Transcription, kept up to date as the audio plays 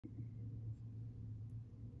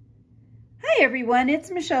Hi everyone,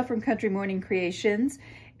 it's Michelle from Country Morning Creations.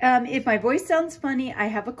 If my voice sounds funny, I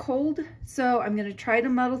have a cold, so I'm going to try to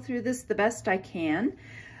muddle through this the best I can.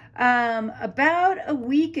 About a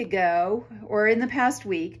week ago, or in the past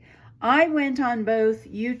week, I went on both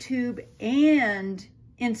YouTube and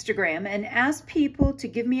Instagram and asked people to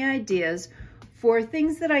give me ideas for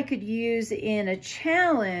things that I could use in a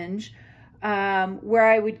challenge where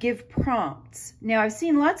I would give prompts. Now, I've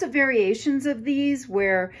seen lots of variations of these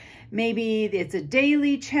where maybe it's a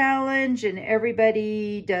daily challenge and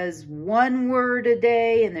everybody does one word a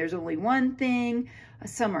day and there's only one thing.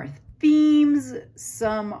 Some are themes,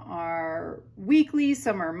 some are weekly,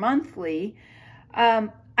 some are monthly. To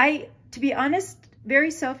be honest, very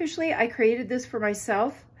selfishly, I created this for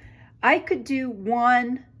myself. I could do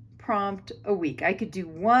one prompt a week. I could do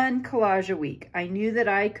one collage a week. I knew that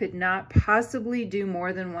I could not possibly do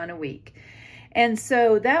more than one a week. And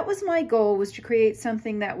so that was my goal, was to create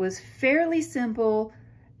something that was fairly simple,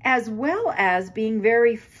 as well as being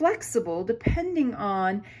very flexible depending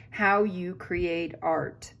on how you create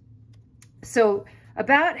art. So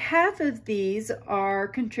about half of these are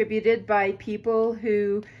contributed by people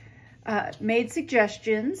who made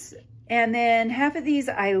suggestions. And then half of these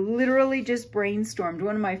I literally just brainstormed.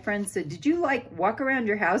 One of my friends said, "Did you like walk around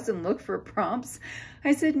your house and look for prompts?"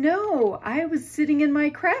 I said, "No, I was sitting in my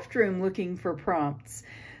craft room looking for prompts."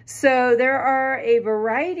 So there are a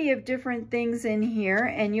variety of different things in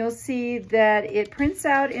here, and you'll see that it prints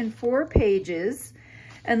out in 4 pages,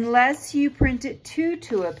 unless you print it 2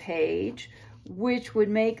 to a page, which would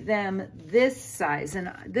make them this size.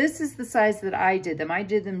 And this is the size that I did them. I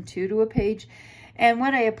did them 2 to a page. And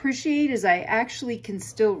what I appreciate is I actually can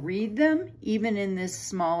still read them even in this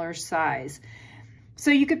smaller size.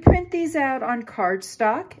 So you could print these out on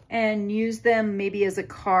cardstock and use them maybe as a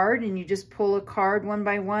card, and you just pull a card one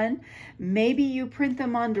by one. Maybe you print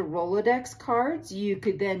them onto Rolodex cards. You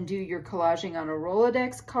could then do your collaging on a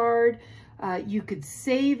Rolodex card. You could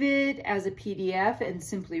save it as a PDF and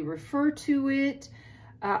simply refer to it.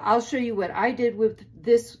 I'll show you what I did with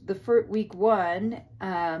this, the first week 1,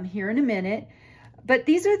 here in a minute. But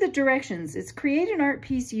these are the directions. It's create an art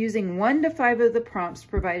piece using 1 to 5 of the prompts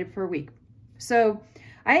provided per week. So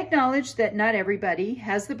I acknowledge that not everybody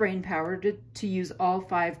has the brain power to use all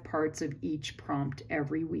 5 parts of each prompt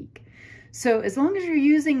every week. So as long as you're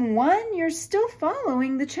using 1, you're still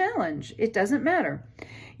following the challenge. It doesn't matter.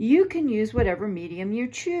 You can use whatever medium you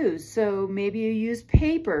choose. So maybe you use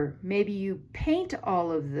paper, maybe you paint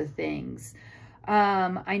all of the things.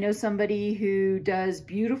 I know somebody who does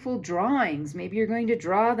beautiful drawings. Maybe you're going to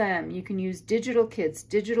draw them. You can use digital kits,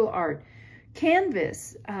 digital art,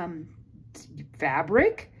 canvas,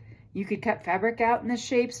 fabric. You could cut fabric out in the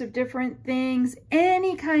shapes of different things.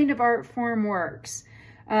 Any kind of art form works.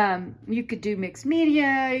 You could do mixed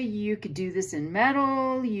media. You could do this in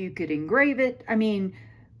metal. You could engrave it. I mean,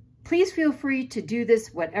 please feel free to do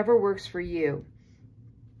this, whatever works for you.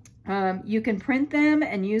 You can print them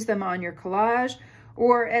and use them on your collage,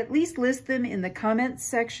 or at least list them in the comments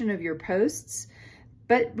section of your posts.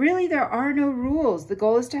 But really, there are no rules. The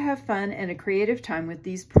goal is to have fun and a creative time with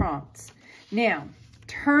these prompts. Now,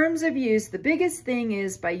 terms of use, the biggest thing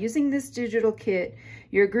is by using this digital kit,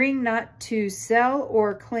 you're agreeing not to sell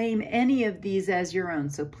or claim any of these as your own.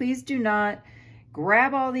 So please do not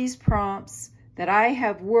grab all these prompts that I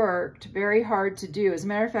have worked very hard to do. As a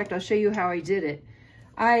matter of fact, I'll show you how I did it.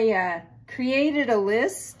 I created a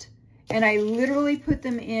list and I literally put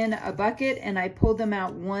them in a bucket and I pulled them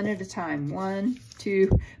out 1 at a time. 1, 2,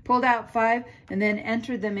 pulled out 5, and then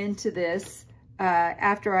entered them into this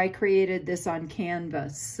after I created this on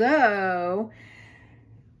Canva. So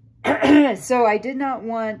I did not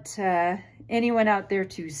want anyone out there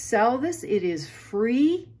to sell this. It is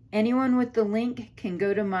free. Anyone with the link can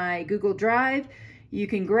go to my Google Drive. You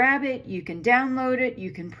can grab it, you can download it,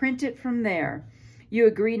 you can print it from there. You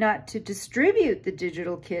agree not to distribute the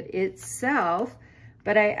digital kit itself,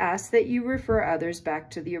 but I ask that you refer others back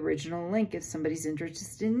to the original link if somebody's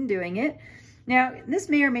interested in doing it. Now, this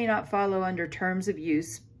may or may not follow under terms of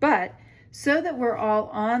use, but so that we're all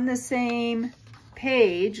on the same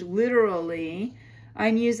page, literally,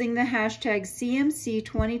 I'm using the hashtag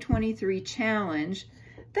CMC2023 challenge.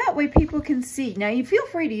 That way people can see. Now, you feel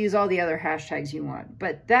free to use all the other hashtags you want,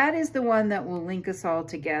 but that is the one that will link us all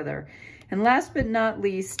together. And last but not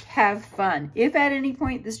least, have fun. If at any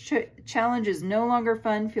point this challenge is no longer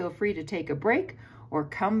fun, feel free to take a break or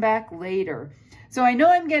come back later. So I know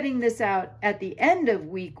I'm getting this out at the end of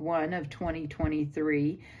week 1 of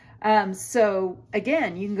 2023. So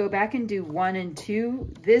again, you can go back and do 1 and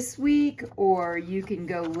 2 this week, or you can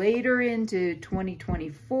go later into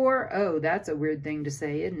 2024. Oh, that's a weird thing to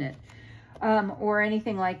say, isn't it? or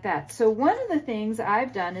anything like that. So one of the things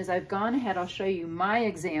I've done is I've gone ahead, I'll show you my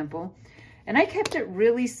example, and I kept it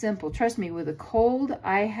really simple. Trust me, with a cold,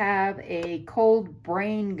 I have a cold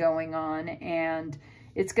brain going on, and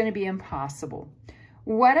it's going to be impossible.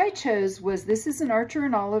 What I chose was, this is an Archer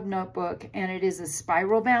and Olive notebook, and it is a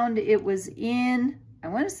spiral bound. It was in, I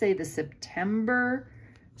want to say, the September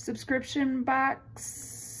subscription box,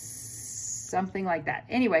 something like that.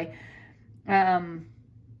 Anyway,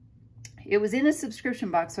 it was in a subscription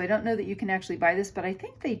box, so I don't know that you can actually buy this, but I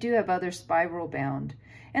think they do have other spiral bound.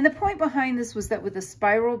 And the point behind this was that with the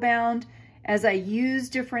spiral bound, as I use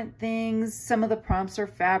different things, some of the prompts are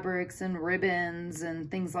fabrics and ribbons and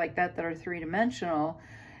things like that that are three-dimensional,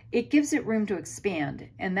 it gives it room to expand.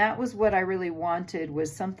 And that was what I really wanted,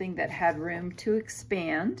 was something that had room to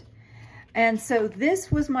expand. And so this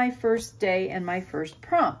was my first day and my first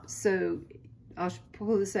prompt. So I'll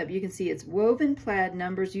pull this up. You can see it's woven plaid,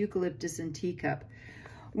 numbers, eucalyptus, and teacup.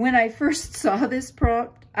 When I first saw this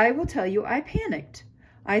prompt, I will tell you, I panicked.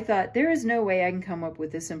 I thought, there is no way I can come up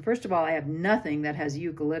with this. And first of all, I have nothing that has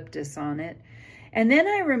eucalyptus on it. And then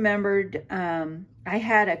I remembered I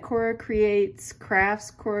had a Cora Create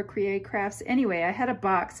Crafts. Anyway, I had a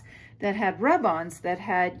box that had rub-ons that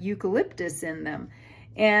had eucalyptus in them.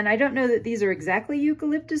 And I don't know that these are exactly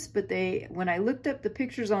eucalyptus, but when I looked up the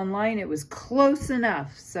pictures online, it was close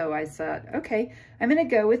enough. So I thought, okay, I'm going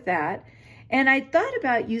to go with that. And I thought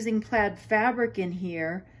about using plaid fabric in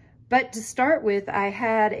here, but to start with, I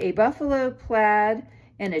had a buffalo plaid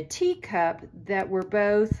and a teacup that were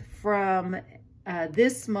both from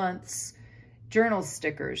this month's journal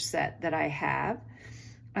stickers set that I have.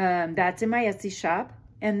 That's in my Etsy shop.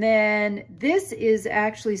 And then this is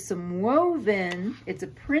actually some woven, it's a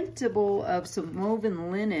printable of some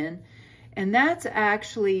woven linen. And that's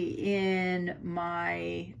actually in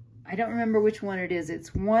my, I don't remember which one it is.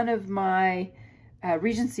 It's one of my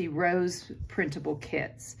Regency Rose printable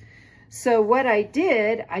kits. So what I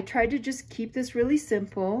did, I tried to just keep this really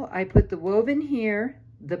simple. I put the woven here,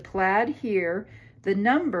 the plaid here, the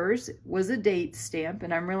numbers was a date stamp,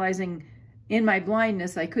 and I'm realizing in my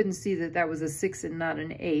blindness, I couldn't see that that was a 6 and not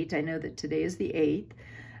an 8. I know that today is the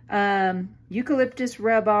 8th. Eucalyptus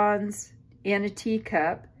rub-ons and a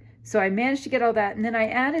teacup. So I managed to get all that, and then I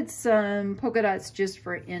added some polka dots just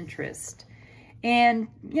for interest. And,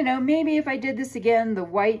 you know, maybe if I did this again, the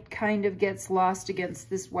white kind of gets lost against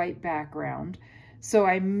this white background. So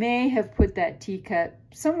I may have put that teacup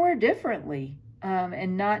somewhere differently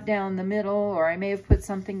and not down the middle, or I may have put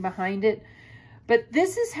something behind it. But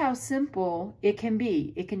this is how simple it can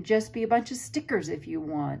be. It can just be a bunch of stickers if you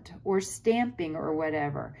want, or stamping or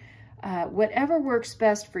whatever. Whatever works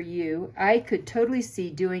best for you. I could totally see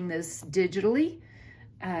doing this digitally.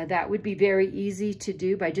 That would be very easy to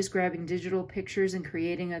do by just grabbing digital pictures and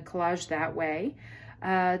creating a collage that way.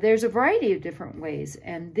 There's a variety of different ways,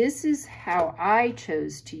 and this is how I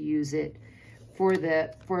chose to use it for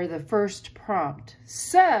the first prompt.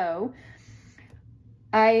 So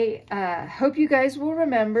I hope you guys will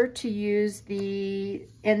remember to use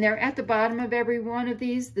and they're at the bottom of every one of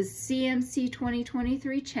these, the CMC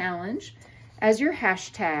 2023 challenge as your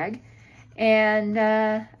hashtag. And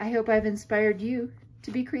I hope I've inspired you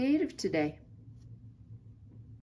to be creative today.